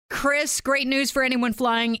Chris, great news for anyone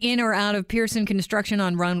flying in or out of Pearson. Construction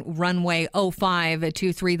on runway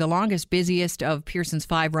 0523, the longest, busiest of Pearson's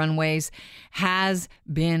 5 runways, has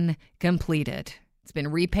been completed. It's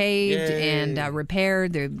been repaved and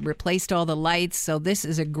repaired. They replaced all the lights. So this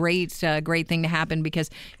is a great thing to happen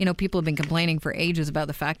because, people have been complaining for ages about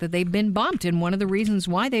the fact that they've been bumped. And one of the reasons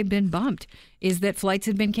why they've been bumped is that flights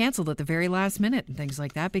had been canceled at the very last minute and things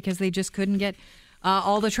like that because they just couldn't get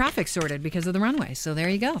all the traffic sorted because of the runway. So there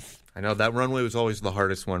you go. I know that runway was always the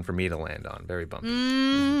hardest one for me to land on. Very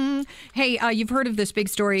bumpy. Hey, you've heard of this big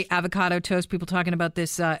story, avocado toast. People talking about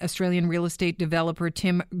this Australian real estate developer,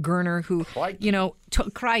 Tim Gurner, who,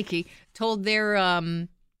 crikey, told their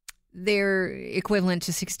equivalent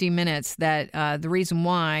to 60 Minutes that the reason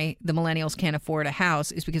why the millennials can't afford a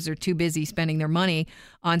house is because they're too busy spending their money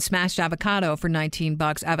on smashed avocado for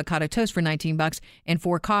 $19, avocado toast for $19, and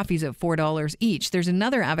 4 coffees at $4 each. There's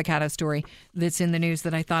another avocado story that's in the news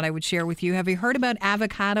that I thought I would share with you. Have you heard about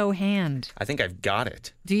Avocado Hand? I think I've got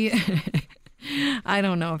it. Do you? I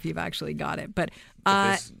don't know if you've actually got it, but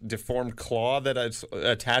this deformed claw that is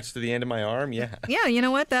attached to the end of my arm, yeah. Yeah, you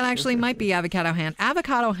know what? That actually might be Avocado Hand.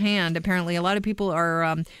 Avocado Hand, apparently, a lot of people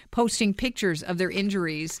are posting pictures of their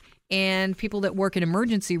injuries, and people that work in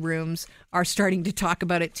emergency rooms are starting to talk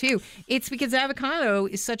about it, too. It's because avocado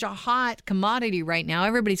is such a hot commodity right now.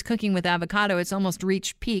 Everybody's cooking with avocado. It's almost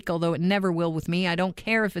reached peak, although it never will with me. I don't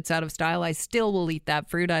care if it's out of style. I still will eat that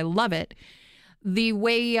fruit. I love it. The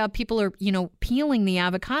way people are, peeling the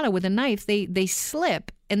avocado with a knife, they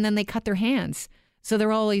slip and then they cut their hands. So there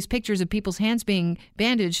are all these pictures of people's hands being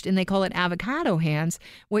bandaged and they call it avocado hands.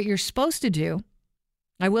 What you're supposed to do,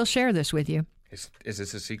 I will share this with you. Is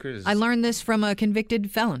this a secret? I learned this from a convicted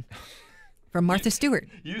felon, from Martha Stewart.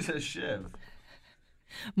 Use a shiv.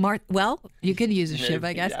 Well, you could use a shiv,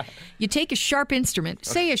 I guess. Yeah. You take a sharp instrument,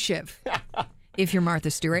 say a shiv, if you're Martha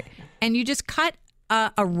Stewart, and you just cut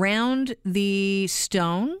around the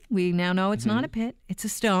stone. We now know it's not a pit, it's a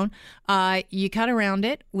stone. You cut around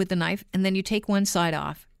it with the knife, and then you take one side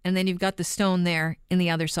off, and then you've got the stone there in the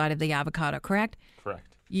other side of the avocado, correct?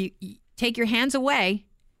 Correct. You take your hands away,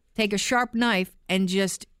 take a sharp knife, and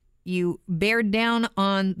you bear down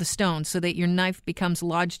on the stone so that your knife becomes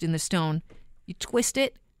lodged in the stone. You twist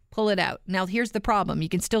it, pull it out. Now, here's the problem. You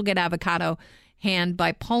can still get avocado hand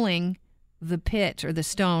by pulling the pit or the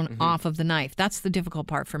stone off of the knife. That's the difficult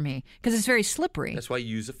part for me because it's very slippery. That's why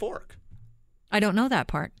you use a fork. I don't know that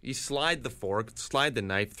part. You slide the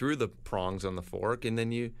knife through the prongs on the fork, and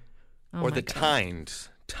then tines.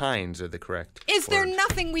 Tines are the correct Is word. There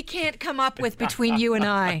nothing we can't come up with between you and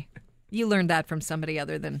I? You learned that from somebody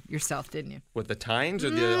other than yourself, didn't you? With the tines or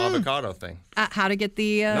the avocado thing? How to get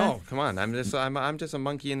the... No, come on. I'm just a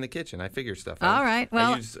monkey in the kitchen. I figure stuff out. All right.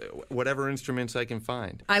 Well, I use whatever instruments I can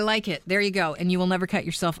find. I like it. There you go. And you will never cut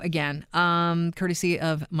yourself again. Courtesy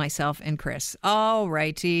of myself and Chris. All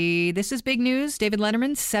righty. This is big news. David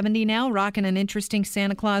Letterman, 70 now, rocking an interesting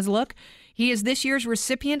Santa Claus look. He is this year's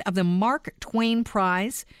recipient of the Mark Twain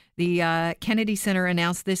Prize. The Kennedy Center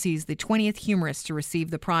announced this. He's the 20th humorist to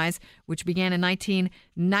receive the prize, which began in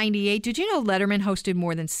 1998. Did you know Letterman hosted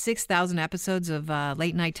more than 6,000 episodes of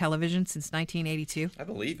late-night television since 1982? I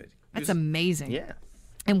believe it. That's amazing. Yeah.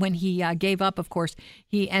 And when he gave up, of course,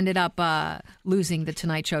 he ended up losing The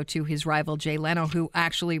Tonight Show to his rival Jay Leno, who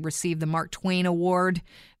actually received the Mark Twain Award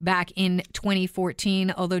back in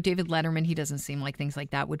 2014. Although David Letterman, he doesn't seem like things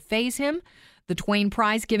like that would faze him. The Twain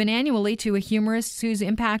Prize, given annually to a humorist whose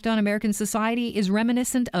impact on American society is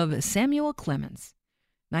reminiscent of Samuel Clemens,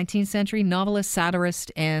 19th century novelist,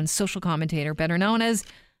 satirist, and social commentator, better known as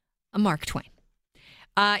Mark Twain.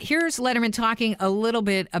 Here's Letterman talking a little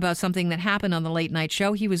bit about something that happened on the late night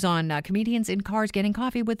show. He was on Comedians in Cars Getting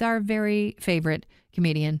Coffee with our very favorite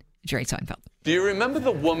comedian, Jerry Seinfeld. Do you remember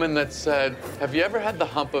the woman that said, "Have you ever had the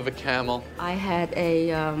hump of a camel?" I had a,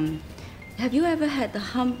 have you ever had the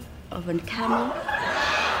hump of a camel?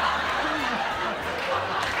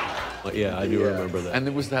 Yeah, I do remember that. And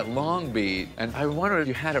there was that long beat, and I wondered if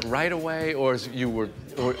you had it right away, or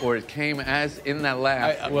or it came as in that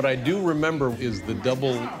laugh. What I do remember is the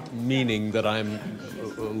double meaning that I'm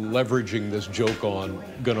leveraging this joke on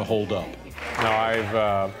gonna hold up.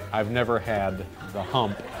 No, I've never had the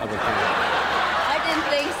hump of a camel. I didn't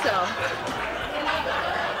think so.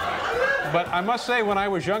 But I must say, when I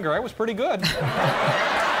was younger, I was pretty good.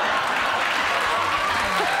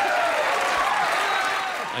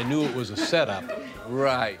 I knew it was a setup.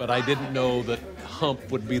 Right. But I didn't know that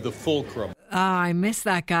hump would be the fulcrum. I miss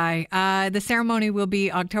that guy. The ceremony will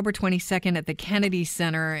be October 22nd at the Kennedy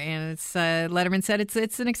Center, and it's Letterman said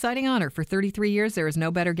it's an exciting honor. For 33 years, there is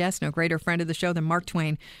no better guest, no greater friend of the show than Mark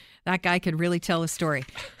Twain. That guy could really tell a story.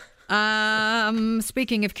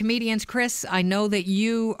 Speaking of comedians, Chris, I know that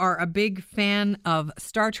you are a big fan of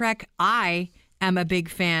Star Trek. I am a big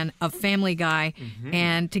fan of Family Guy.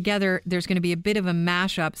 And together, there's going to be a bit of a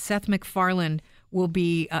mashup. Seth MacFarlane will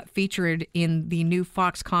be featured in the new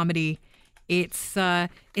Fox comedy. It's the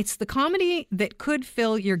comedy that could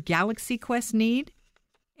fill your Galaxy Quest need.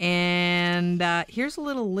 And here's a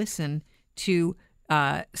little listen to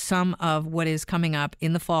some of what is coming up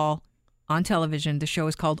in the fall on television. The show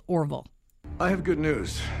is called Orville. I have good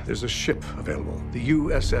news. There's a ship available, the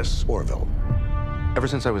USS Orville. Ever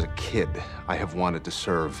since I was a kid, I have wanted to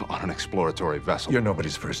serve on an exploratory vessel. You're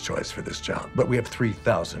nobody's first choice for this job, but we have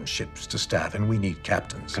 3,000 ships to staff, and we need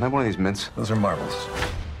captains. Can I have one of these mints? Those are marbles.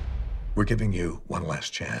 We're giving you one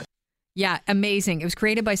last chance. Yeah, amazing. It was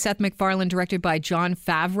created by Seth MacFarlane, directed by Jon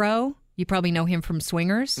Favreau. You probably know him from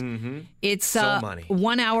Swingers. It's a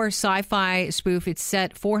 1-hour sci-fi spoof. It's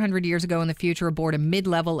set 400 years ago in the future aboard a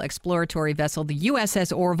mid-level exploratory vessel, the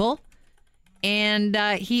USS Orville. And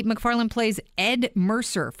MacFarlane plays Ed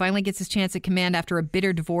Mercer, finally gets his chance at command after a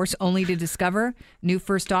bitter divorce, only to discover new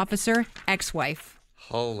first officer, ex-wife.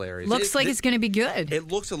 Hilarious. Looks like it's going to be good.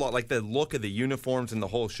 It looks a lot like the look of the uniforms and the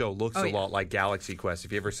whole show looks a lot like Galaxy Quest.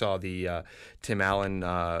 If you ever saw the Tim Allen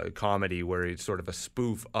comedy where it's sort of a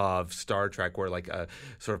spoof of Star Trek where like a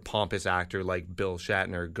sort of pompous actor like Bill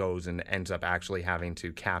Shatner goes and ends up actually having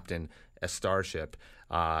to captain a starship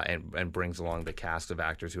and brings along the cast of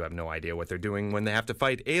actors who have no idea what they're doing when they have to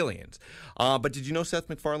fight aliens. But did you know Seth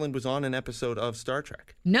MacFarlane was on an episode of Star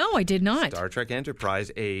Trek? No, I did not. Star Trek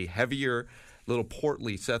Enterprise, a heavier, little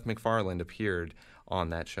portly Seth MacFarlane appeared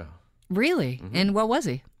on that show. Really? And what was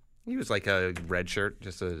he? He was like a red shirt,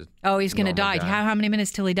 just a Oh, he's going to die. guy. How many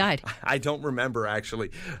minutes till he died? I don't remember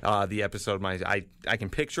actually the episode. I can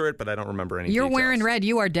picture it, but I don't remember any You're details. wearing red.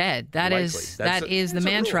 You are dead. That Likely. is That's the a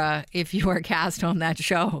mantra if you are cast on that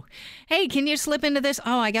show. Hey, can you slip into this?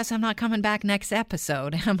 Oh, I guess I'm not coming back next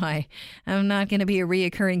episode, am I? I'm not going to be a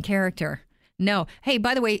reoccurring character. No. Hey,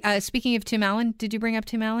 by the way, speaking of Tim Allen, did you bring up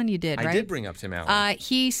Tim Allen? You did, right? I did bring up Tim Allen.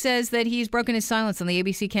 He says that he's broken his silence on the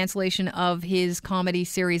ABC cancellation of his comedy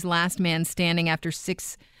series Last Man Standing after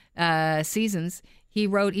 6 seasons. He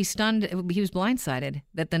wrote, he was blindsided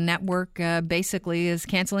that the network basically is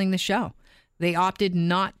canceling the show. They opted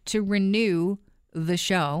not to renew the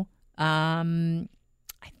show, I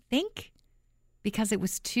think because it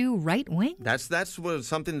was too right-wing. That's what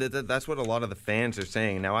something that's what a lot of the fans are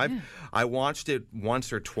saying. Now I watched it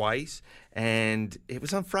once or twice, and it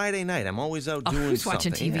was on Friday night. I'm always out doing who's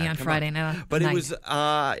something. watching TV on Friday night? But it was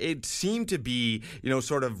it seemed to be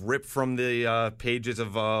sort of ripped from the pages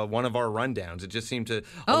of one of our rundowns. It just seemed to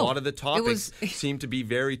a lot of the topics seemed to be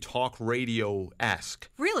very talk radio-esque.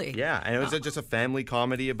 Really? Yeah, and it was just a family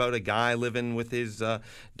comedy about a guy living with his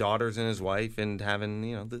daughters and his wife and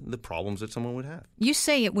having the problems that someone would have. You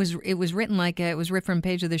say it was written like it was ripped from a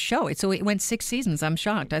page of the show. So it went 6 seasons. I'm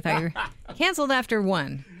shocked. I thought you were canceled after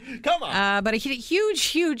 1. Come on. But a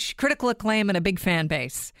huge critical acclaim and a big fan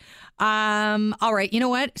base. All right. You know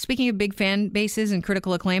what? Speaking of big fan bases and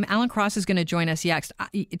critical acclaim, Alan Cross is going to join us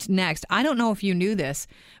next. I don't know if you knew this,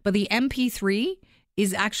 but the MP3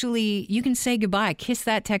 is actually, you can say goodbye. Kiss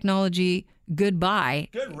that technology goodbye.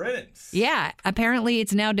 Good riddance. Yeah. Apparently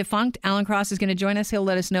it's now defunct. Alan Cross is going to join us. He'll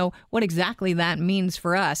let us know what exactly that means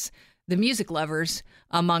for us, the music lovers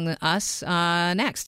among us, next.